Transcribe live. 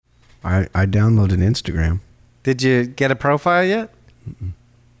I downloaded Instagram. Did you get a profile yet? Mm-mm.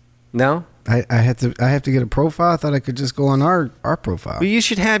 No? I have to get a profile. I thought I could just go on our profile. Well, you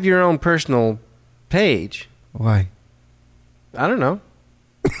should have your own personal page. Why? I don't know.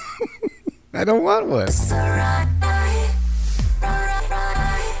 I don't want one.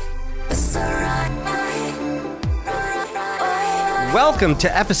 Welcome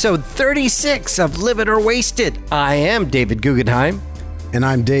to episode 36 of Live It or Waste It. I am David Guggenheim. And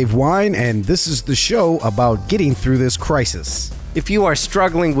I'm Dave Wine, and this is the show about getting through this crisis. If you are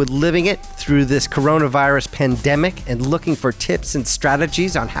struggling with living it through this coronavirus pandemic and looking for tips and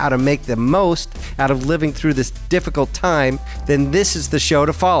strategies on how to make the most out of living through this difficult time, then this is the show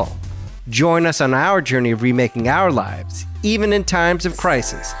to follow. Join us on our journey of remaking our lives, even in times of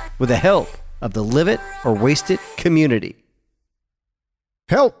crisis, with the help of the Live It or Waste It community.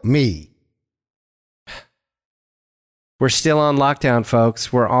 Help me. We're still on lockdown,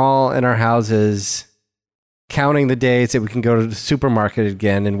 folks. We're all in our houses, counting the days that we can go to the supermarket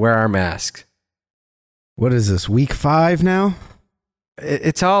again and wear our masks. What is this, week 5 now?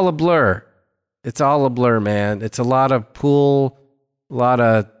 It's all a blur. It's all a blur, man. It's a lot of pool, a lot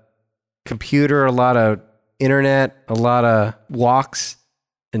of computer, a lot of internet, a lot of walks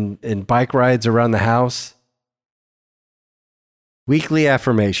and bike rides around the house. Weekly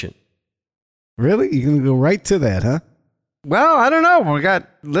affirmation. Really? You're going to go right to that, huh? Well, I don't know.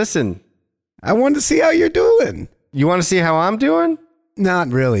 Listen. I wanted to see how you're doing. You want to see how I'm doing? Not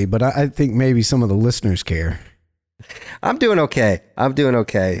really, but I think maybe some of the listeners care. I'm doing okay.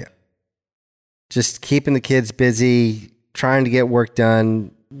 Just keeping the kids busy, trying to get work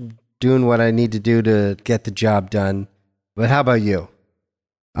done, doing what I need to do to get the job done. But how about you?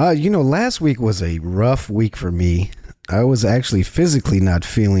 Last week was a rough week for me. I was actually physically not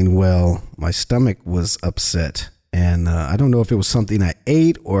feeling well. My stomach was upset. And I don't know if it was something I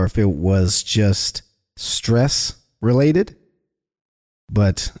ate or if it was just stress related.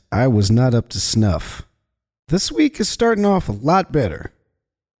 But I was not up to snuff. This week is starting off a lot better.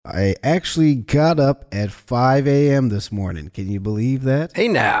 I actually got up at 5 a.m. this morning. Can you believe that? Hey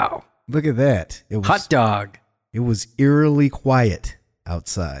now. Look at that. It was hot dog. It was eerily quiet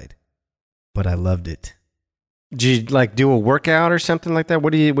outside, but I loved it. Did you do a workout or something like that?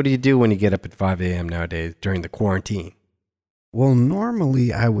 What do you do when you get up at 5 a.m. nowadays during the quarantine? Well,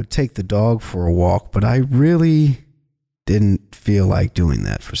 normally I would take the dog for a walk, but I really didn't feel like doing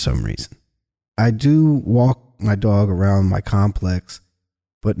that for some reason. I do walk my dog around my complex,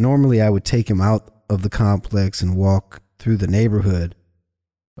 but normally I would take him out of the complex and walk through the neighborhood.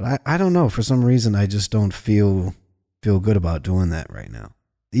 But I don't know, for some reason I just don't feel good about doing that right now,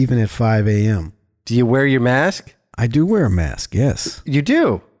 even at 5 a.m. Do you wear your mask? I do wear a mask, yes. You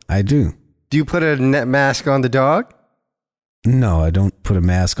do? I do. Do you put a mask on the dog? No, I don't put a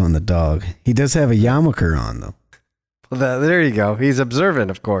mask on the dog. He does have a yarmulke on, though. Well, there you go. He's observant,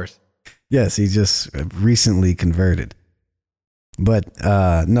 of course. Yes, he just recently converted. But,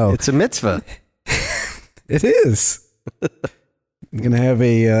 no. It's a mitzvah. It is. I'm going to have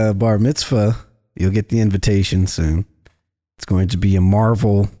a bar mitzvah. You'll get the invitation soon. It's going to be a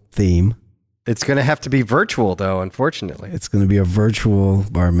Marvel theme. It's going to have to be virtual, though, unfortunately. It's going to be a virtual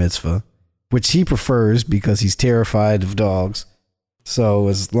bar mitzvah, which he prefers because he's terrified of dogs. So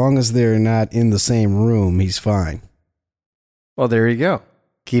as long as they're not in the same room, he's fine. Well, there you go.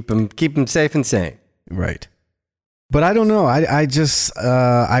 Keep him safe and sane. Right. But I don't know.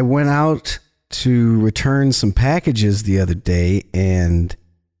 I went out to return some packages the other day, and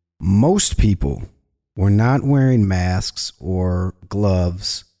most people were not wearing masks or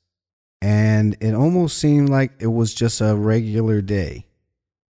gloves. And it almost seemed like it was just a regular day.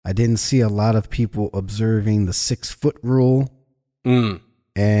 I didn't see a lot of people observing the 6-foot rule. And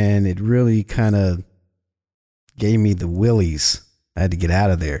it really kind of gave me the willies. I had to get out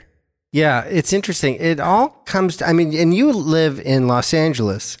of there. Yeah, it's interesting. It all comes to, and you live in Los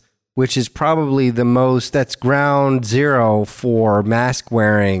Angeles, which is probably that's ground zero for mask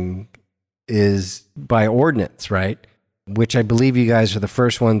wearing is by ordinance, right? Which I believe you guys are the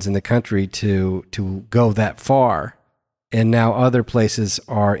first ones in the country to go that far. And now other places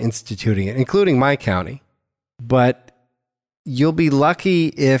are instituting it, including my county. But you'll be lucky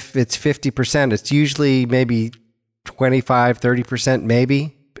if it's 50%. It's usually maybe 25, 30%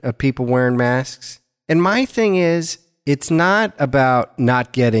 maybe of people wearing masks. And my thing is, it's not about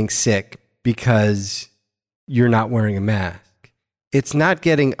not getting sick because you're not wearing a mask. It's not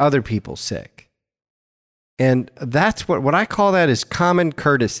getting other people sick. And that's what I call that is common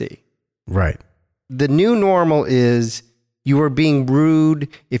courtesy. Right. The new normal is you are being rude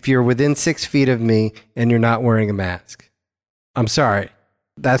if you're within 6 feet of me and you're not wearing a mask. I'm sorry.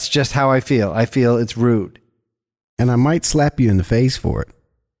 That's just how I feel. I feel it's rude. And I might slap you in the face for it.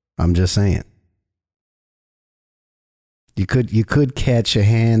 I'm just saying. You could catch a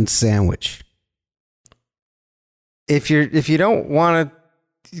hand sandwich. If you don't want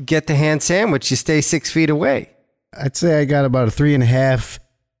to get the hand sandwich, you stay 6 feet away. I'd say I got about a 3.5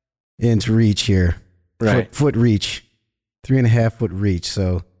 inch reach here. Right. Foot reach. 3.5 foot reach.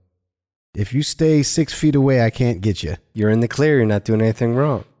 So if you stay 6 feet away, I can't get you. You're in the clear. You're not doing anything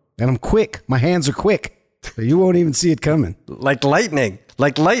wrong. And I'm quick. My hands are quick. So you won't even see it coming. Like lightning.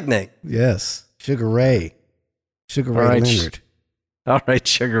 Like lightning. Yes. Sugar Ray. Sugar Ray right. Leonard. All right,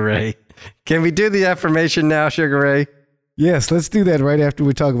 Sugar Ray. Can we do the affirmation now, Sugar Ray? Yes, let's do that right after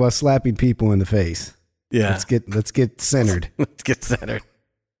we talk about slapping people in the face. Yeah. Let's get centered. Let's get centered.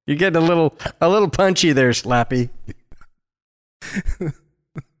 You're getting a little punchy there, Slappy.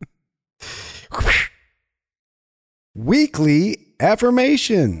 Weekly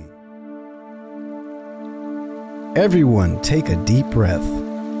affirmation. Everyone take a deep breath.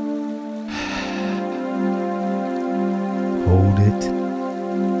 Hold it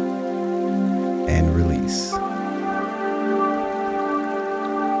and release.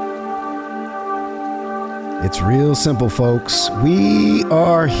 It's real simple, folks. We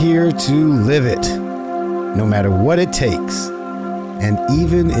are here to live it, no matter what it takes. And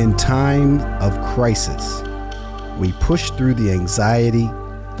even in time of crisis, we push through the anxiety,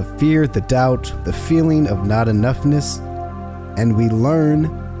 the fear, the doubt, the feeling of not enoughness, and we learn,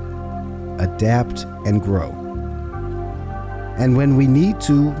 adapt, and grow. And when we need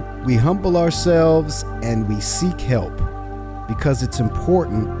to, we humble ourselves and we seek help, because it's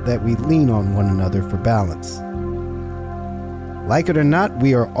important that we lean on one another for balance. Like it or not,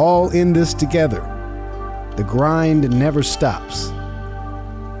 we are all in this together. The grind never stops.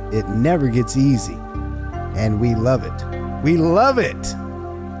 It never gets easy. And we love it. We love it.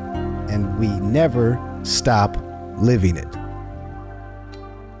 And we never stop living it.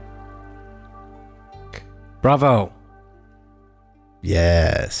 Bravo.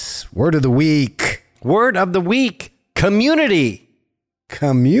 Yes. Word of the week. Word of the week. Community.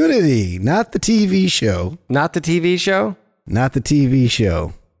 Community, not the TV show. Not the TV show? Not the TV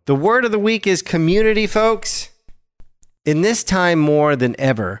show. The word of the week is community, folks. In this time more than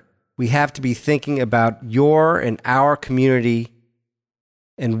ever, we have to be thinking about your and our community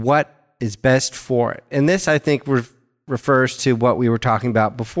and what is best for it. And this, I think, refers to what we were talking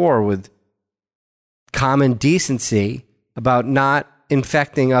about before with common decency about not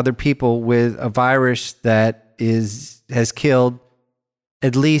infecting other people with a virus that has killed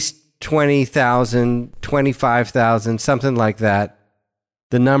at least 20,000, 25,000, something like that.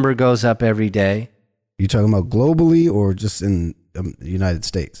 The number goes up every day. You talking about globally or just in the United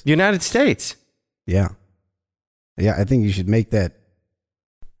States? United States. Yeah. Yeah, I think you should make that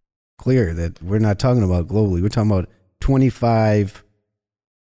clear that we're not talking about globally. We're talking about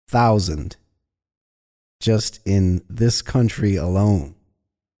 25,000 just in this country alone.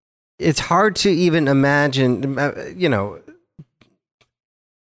 It's hard to even imagine,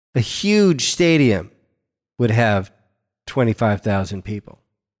 a huge stadium would have 25,000 people.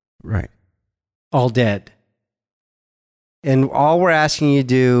 Right. All dead. And all we're asking you to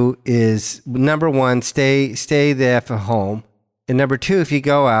do is, number one, stay the F at home. And number two, if you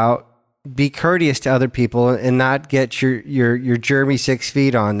go out, be courteous to other people and not get your germy 6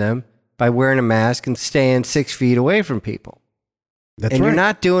 feet on them by wearing a mask and staying 6 feet away from people. That's and right. You're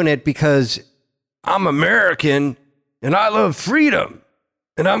not doing it because I'm American and I love freedom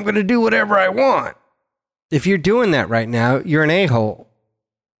and I'm going to do whatever I want. If you're doing that right now, you're an a-hole.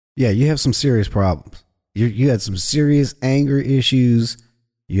 Yeah, you have some serious problems. You had some serious anger issues.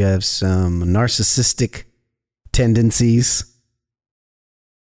 You have some narcissistic tendencies.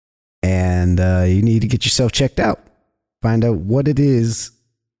 And you need to get yourself checked out. Find out what it is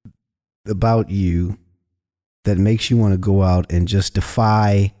about you that makes you want to go out and just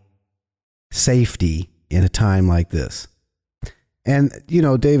defy safety in a time like this. And,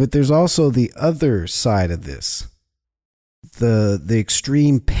 David, there's also the other side of this. The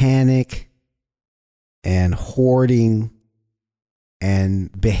extreme panic and hoarding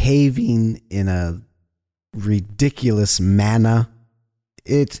and behaving in a ridiculous manner.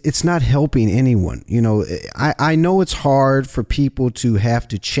 It's not helping anyone. I know it's hard for people to have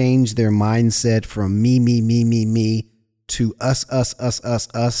to change their mindset from me to us,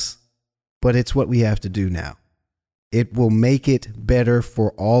 but it's what we have to do now. It will make it better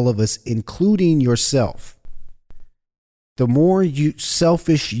for all of us, including yourself. The more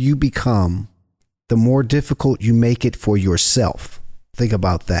selfish you become, the more difficult you make it for yourself. Think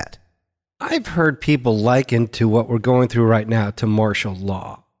about that. I've heard people liken to what we're going through right now to martial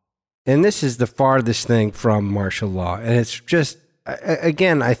law. And this is the farthest thing from martial law. And it's just,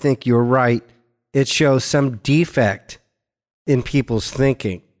 again, I think you're right. It shows some defect in people's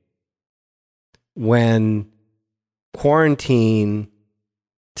thinking when quarantine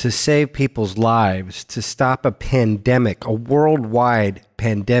to save people's lives, to stop a pandemic, a worldwide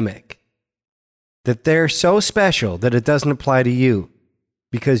pandemic, that they're so special that it doesn't apply to you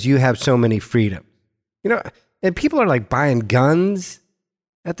because you have so many freedoms. You know, and people are like buying guns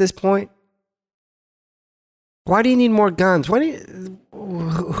at this point. Why do you need more guns? Who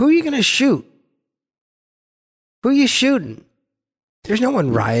are you going to shoot? Who are you shooting? There's no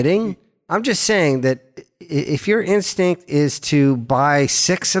one rioting. I'm just saying that if your instinct is to buy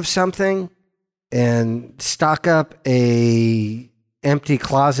 6 of something and stock up a empty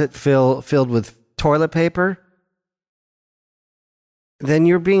closet filled with toilet paper, then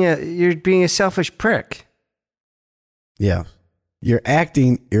you're being a selfish prick. Yeah. You're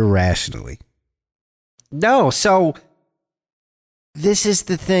acting irrationally. No, so this is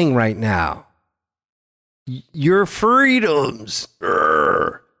the thing right now. Your freedoms.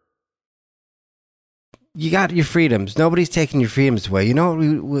 You got your freedoms. Nobody's taking your freedoms away. You know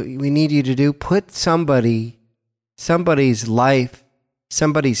what we need you to do? Put somebody's life,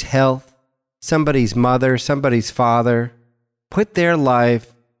 somebody's health, somebody's mother, somebody's father, put their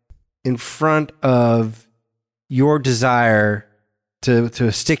life in front of your desire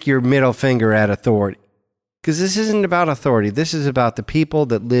to stick your middle finger at authority. Because this isn't about authority. This is about the people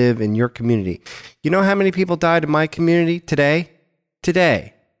that live in your community. You know how many people died in my community today?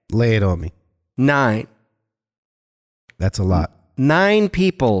 Today. Lay it on me. 9. That's a lot. 9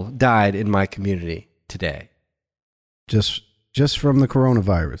 people died in my community today. Just from the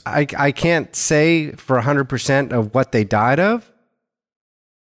coronavirus. I can't say for 100% of what they died of,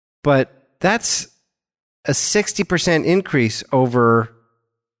 but that's a 60% increase over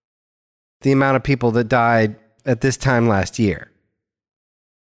the amount of people that died at this time last year.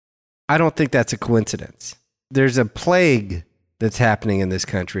 I don't think that's a coincidence. There's a plague that's happening in this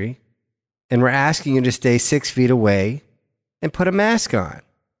country, and we're asking you to stay 6 feet away and put a mask on.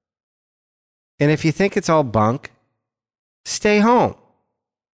 And if you think it's all bunk, stay home.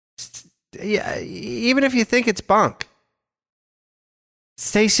 Yeah, even if you think it's bunk,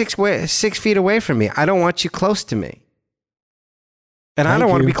 stay 6 feet away from me. I don't want you close to me. And I don't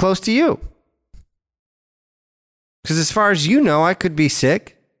want to be close to you. Because as far as you know, I could be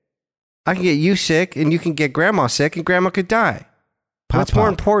sick. I can get you sick, and you can get grandma sick, and grandma could die. What's more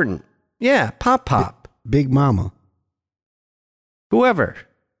important? Yeah, Pop. Big Mama. Whoever.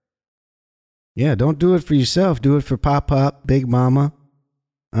 Yeah, don't do it for yourself. Do it for Pop, Big Mama,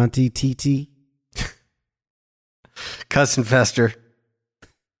 Auntie TT. Cousin Fester.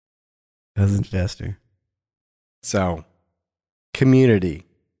 Cousin Fester. So, community.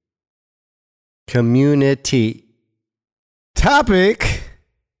 Topic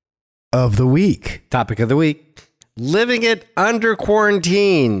of the week. Topic of the week. Living it under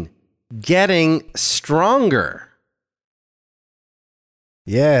quarantine. Getting stronger.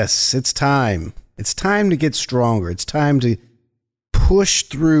 Yes, it's time. It's time to get stronger. It's time to push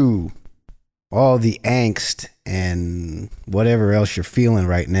through all the angst and whatever else you're feeling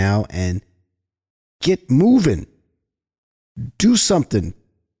right now and get moving. Do something.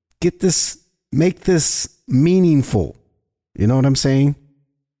 Make this meaningful. You know what I'm saying?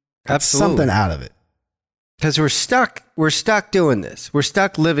 Absolutely. Something out of it. Because we're stuck doing this. We're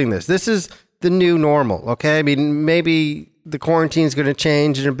stuck living this. This is the new normal, okay? I mean, maybe the quarantine's going to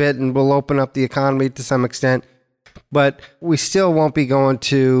change in a bit and we'll open up the economy to some extent, but we still won't be going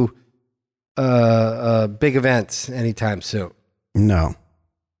to big events anytime soon. No.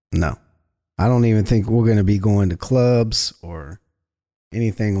 I don't even think we're going to be going to clubs or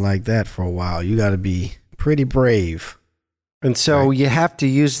anything like that for a while. You got to be pretty brave. And so you have to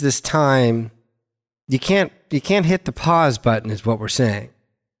use this time. You can't hit the pause button is what we're saying.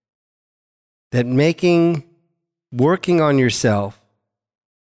 That working on yourself,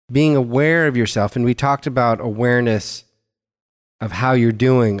 being aware of yourself, and we talked about awareness of how you're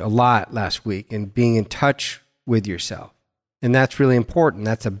doing a lot last week and being in touch with yourself. And that's really important.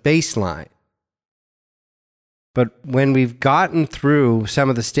 That's a baseline. But when we've gotten through some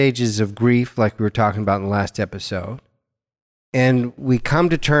of the stages of grief, like we were talking about in the last episode, and we come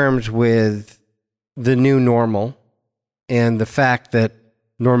to terms with the new normal and the fact that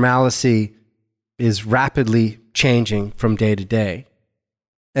normalcy is rapidly changing from day to day,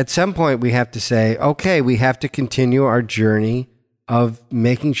 at some point we have to say, okay, we have to continue our journey of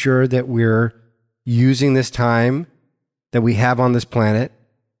making sure that we're using this time that we have on this planet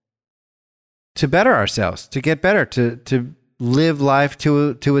to better ourselves, to get better, to live life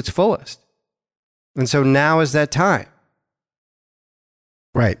to its fullest. And so now is that time.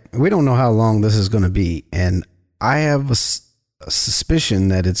 Right. We don't know how long this is going to be. And I have a suspicion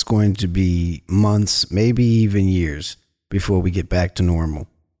that it's going to be months, maybe even years before we get back to normal.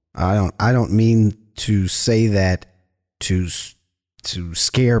 I don't mean to say that to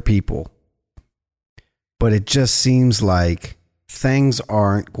scare people, but it just seems like things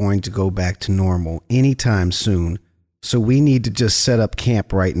aren't going to go back to normal anytime soon. So we need to just set up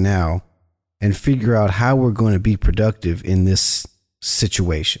camp right now and figure out how we're going to be productive in this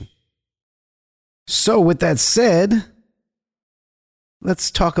situation. So with that said,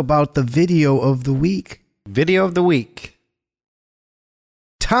 let's talk about the video of the week. Video of the week.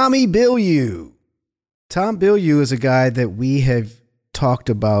 Tommy Bilyeu. Tom Bilyeu is a guy that we have talked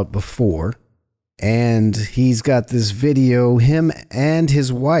about before, and he's got this video, him and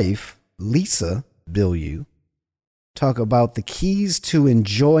his wife, Lisa Bilyeu, talk about the keys to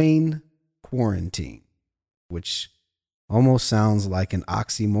enjoying quarantine, which almost sounds like an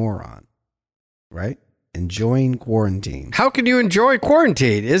oxymoron, right? Enjoying quarantine. How can you enjoy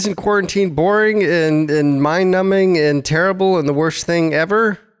quarantine? Isn't quarantine boring and mind-numbing and terrible and the worst thing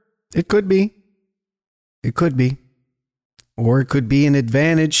ever? It could be. It could be. Or it could be an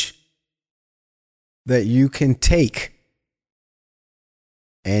advantage that you can take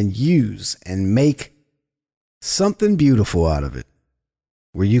and use and make something beautiful out of it.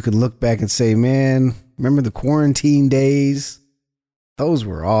 Where you can look back and say, man, remember the quarantine days? Those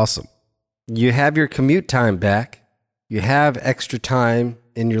were awesome. You have your commute time back. You have extra time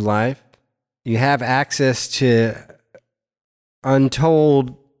in your life. You have access to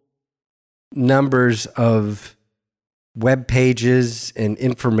untold numbers of web pages and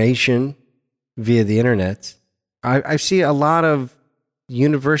information via the internet. I see a lot of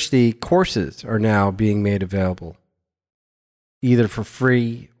university courses are now being made available, either for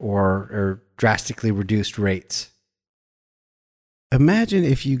free or drastically reduced rates. Imagine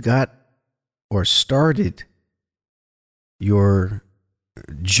if you got or started your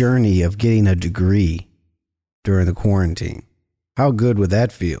journey of getting a degree during the quarantine. How good would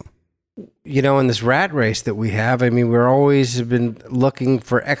that feel? You know, in this rat race that we have, I mean, we're always been looking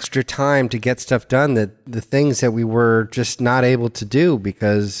for extra time to get stuff done, that the things that we were just not able to do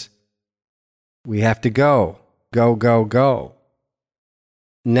because we have to go.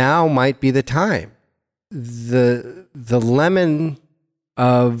 Now might be the time. The lemon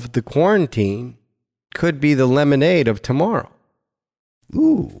of the quarantine could be the lemonade of tomorrow.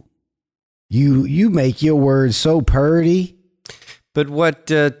 Ooh, you make your words so purty. But what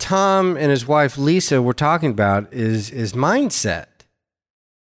Tom and his wife Lisa were talking about is mindset.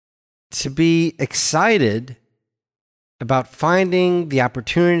 To be excited about finding the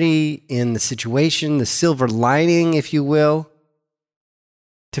opportunity in the situation, the silver lining, if you will,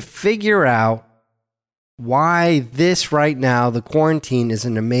 to figure out why this right now, the quarantine, is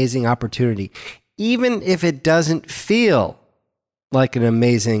an amazing opportunity. Even if it doesn't feel like an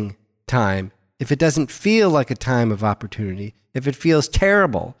amazing time, if it doesn't feel like a time of opportunity, if it feels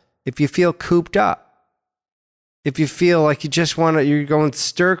terrible, if you feel cooped up, if you feel like you just you're going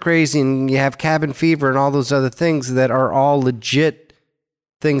stir crazy and you have cabin fever and all those other things that are all legit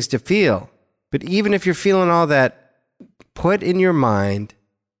things to feel. But even if you're feeling all that, put in your mind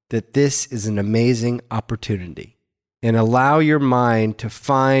that this is an amazing opportunity and allow your mind to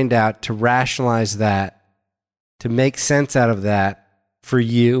find out, to rationalize that, to make sense out of that for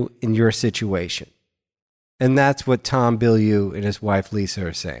you in your situation. And that's what Tom Bilyeu and his wife Lisa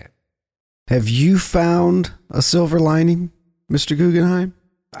are saying. Have you found a silver lining, Mr. Guggenheim?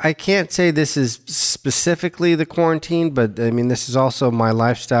 I can't say this is specifically the quarantine, but I mean, this is also my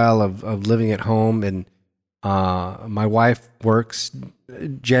lifestyle of living at home. And my wife works,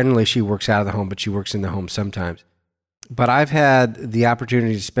 generally she works out of the home, but she works in the home sometimes. But I've had the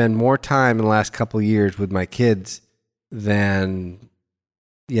opportunity to spend more time in the last couple of years with my kids than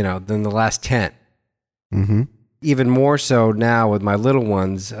the last 10. Mm-hmm. Even more so now with my little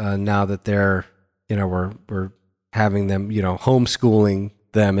ones, now that they're, we're having them, homeschooling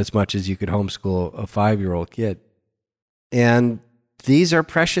them as much as you could homeschool a 5-year-old kid. And these are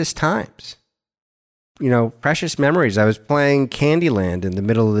precious times, precious memories. I was playing Candyland in the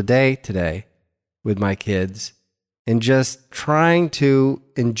middle of the day today with my kids and just trying to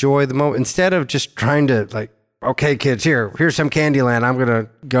enjoy the moment instead of just trying to okay, kids, here's some Candyland. I'm going to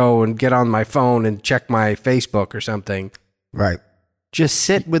go and get on my phone and check my Facebook or something. Right. Just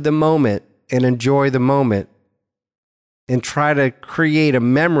sit with the moment and enjoy the moment and try to create a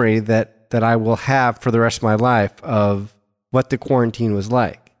memory that I will have for the rest of my life of what the quarantine was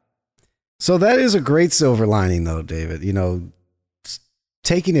like. So that is a great silver lining, though, David.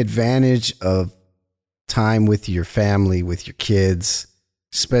 Taking advantage of time with your family, with your kids,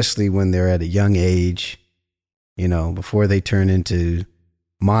 especially when they're at a young age, before they turn into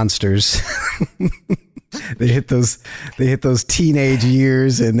monsters. They hit those teenage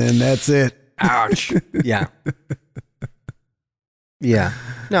years, and then that's it. Ouch. Yeah. Yeah.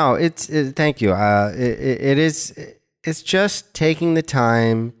 No, thank you. It's just taking the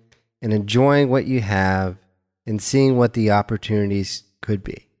time and enjoying what you have and seeing what the opportunities could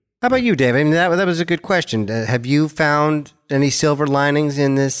be. How about you, Dave? I mean, that was a good question. Have you found any silver linings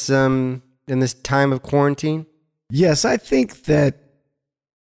in this time of quarantine? Yes, I think that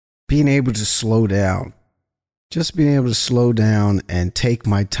being able to slow down, just being able to slow down and take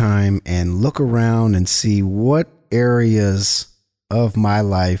my time and look around and see what areas of my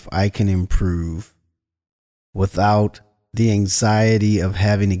life I can improve without the anxiety of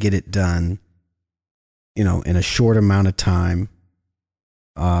having to get it done, in a short amount of time.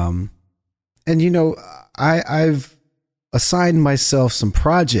 I've assigned myself some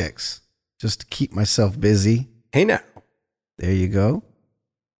projects just to keep myself busy. Hey, now. There you go.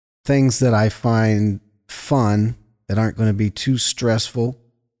 Things that I find fun that aren't going to be too stressful,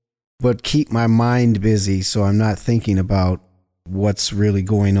 but keep my mind busy so I'm not thinking about what's really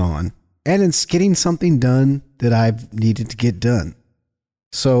going on. And it's getting something done that I've needed to get done.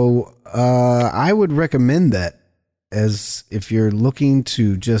 So I would recommend that, as if you're looking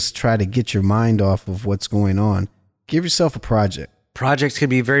to just try to get your mind off of what's going on, give yourself a project. Projects can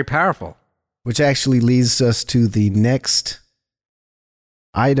be very powerful. Which actually leads us to the next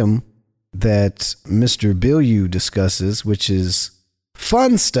item that Mr. Bilyeu discusses, which is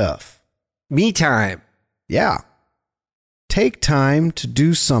fun stuff. Me time. Yeah. Take time to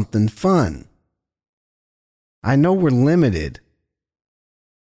do something fun. I know we're limited,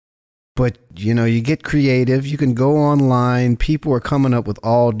 but you get creative. You can go online. People are coming up with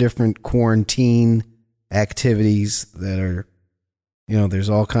all different quarantine activities that are, there's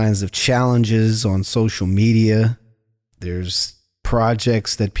all kinds of challenges on social media. There's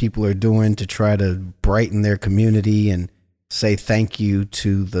projects that people are doing to try to brighten their community and say thank you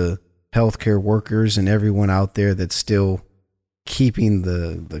to the healthcare workers and everyone out there that's still keeping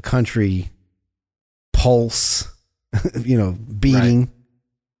the country pulse, beating.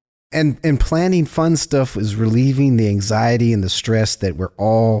 Right. And planning fun stuff is relieving the anxiety and the stress that we're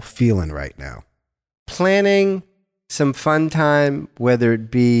all feeling right now. Planning some fun time, whether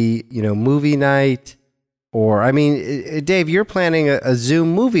it be, movie night or, Dave, you're planning a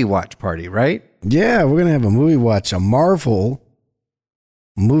Zoom movie watch party, right? Yeah, we're going to have a Marvel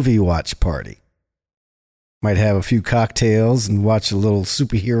movie watch party. Might have a few cocktails and watch a little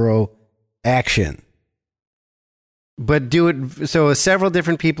superhero action. But do it so several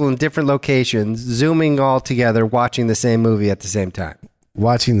different people in different locations, Zooming all together, watching the same movie at the same time.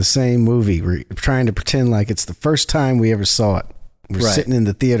 Watching the same movie. We're trying to pretend like it's the first time we ever saw it. We're sitting in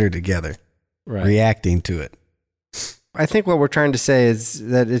the theater together, reacting to it. I think what we're trying to say is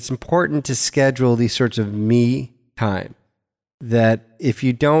that it's important to schedule these sorts of me time. That if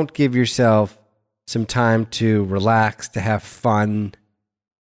you don't give yourself some time to relax, to have fun,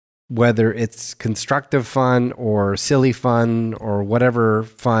 whether it's constructive fun or silly fun or whatever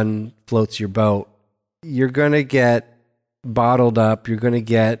fun floats your boat, you're going to get bottled up. You're going to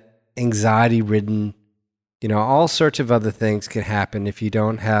get anxiety ridden. All sorts of other things can happen if you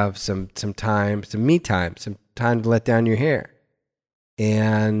don't have some time, some me time, some time to let down your hair.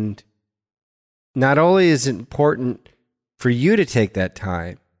 And not only is it important for you to take that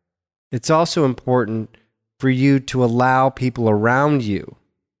time, it's also important for you to allow people around you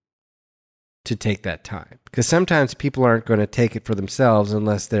to take that time. Because sometimes people aren't going to take it for themselves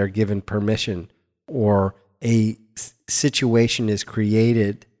unless they're given permission or a situation is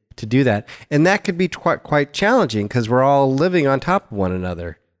created to do that. And that could be quite challenging because we're all living on top of one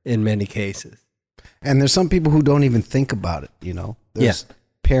another in many cases. And there's some people who don't even think about it, There's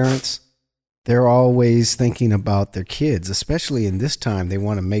parents, they're always thinking about their kids, especially in this time. They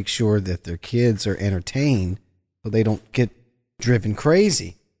want to make sure that their kids are entertained so they don't get driven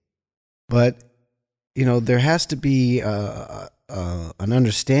crazy. But, there has to be an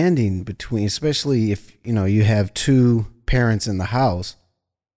understanding between, especially if, you have two parents in the house,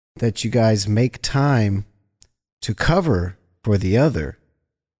 that you guys make time to cover for the other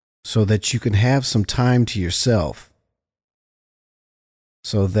so that you can have some time to yourself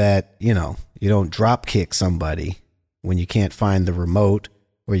so that, you don't drop kick somebody when you can't find the remote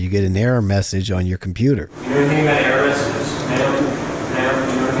or you get an error message on your computer. You know anything about error messages? Ma'am,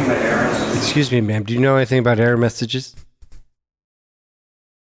 do you know anything about error messages? Excuse me, ma'am. Do you know anything about error messages?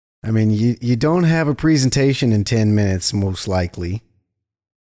 I mean, you don't have a presentation in 10 minutes, most likely,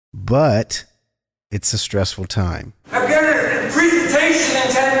 but it's a stressful time. I've got a presentation in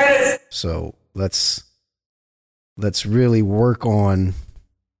 10 minutes. So let's really work on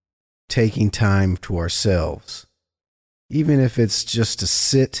taking time to ourselves, even if it's just to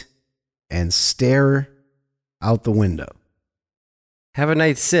sit and stare out the window. Have a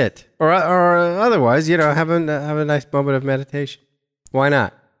nice sit, or otherwise, have a nice moment of meditation. Why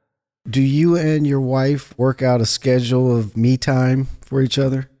not? Do you and your wife work out a schedule of me time for each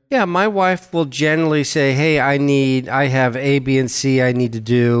other? Yeah, my wife will generally say, "Hey, I have A, B, and C I need to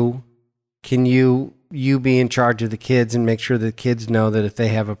do. Can you be in charge of the kids and make sure the kids know that if they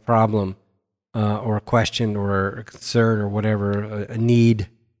have a problem or a question or a concern or whatever, a need,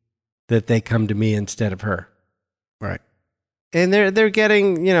 that they come to me instead of her." Right. And they're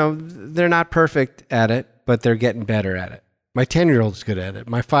getting, they're not perfect at it, but they're getting better at it. My 10-year-old's good at it.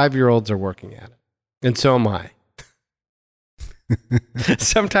 My 5-year-olds are working at it. And so am I.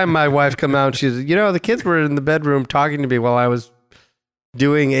 Sometime my wife come out and she's, the kids were in the bedroom talking to me while I was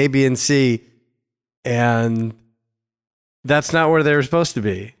doing A, B, and C. And that's not where they were supposed to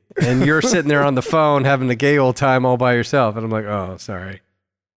be. And you're sitting there on the phone having a gay old time all by yourself. And I'm like, oh, sorry.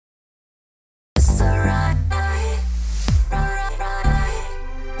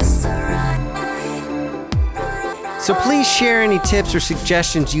 So please share any tips or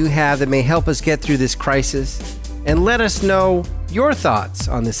suggestions you have that may help us get through this crisis, and let us know your thoughts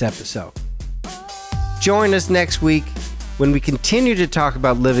on this episode. Join us next week when we continue to talk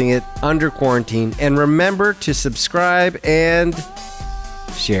about living it under quarantine, and remember to subscribe and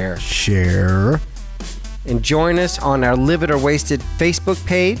share. And join us on our Live It or Waste It Facebook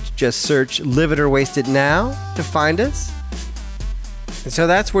page. Just search Live It or Waste It Now to find us. And so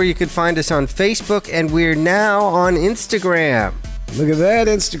that's where you could find us on Facebook, and we're now on Instagram. Look at that,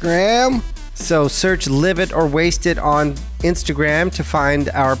 Instagram. So search Live It or Waste It on Instagram to find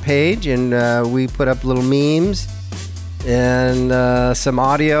our page, and we put up little memes and some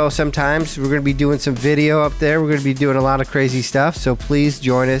audio sometimes. We're going to be doing some video up there. We're going to be doing a lot of crazy stuff, so please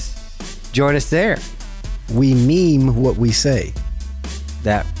join us there. We meme what we say.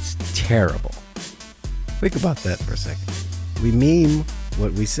 That's terrible. Think about that for a second. We meme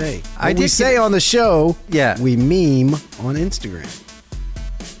what we say. I What we did say get- on the show, Yeah. we meme on Instagram.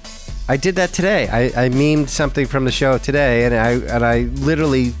 I did that today. I memed something from the show today, and I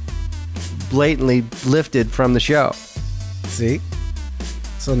literally blatantly lifted from the show. See?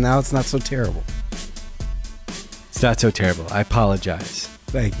 So now it's not so terrible. It's not so terrible. I apologize.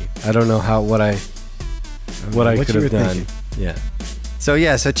 Thank you. I don't know what I What could you have were done. thinking. Yeah. So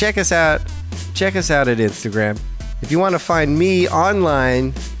check us out. Check us out at Instagram. If you want to find me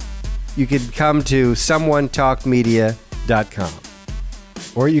online, you could come to someonetalkmedia.com.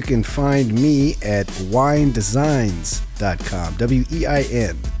 Or you can find me at winedesigns.com.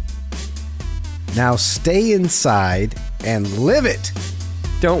 WEIN. Now stay inside and live it.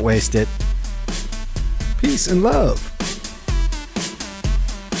 Don't waste it. Peace and love.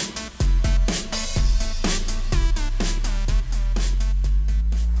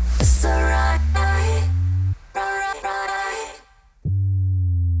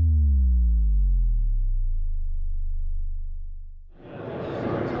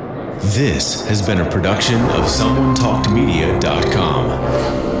 This has been a production of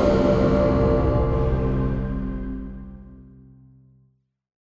SomeoneTalkedMedia.com.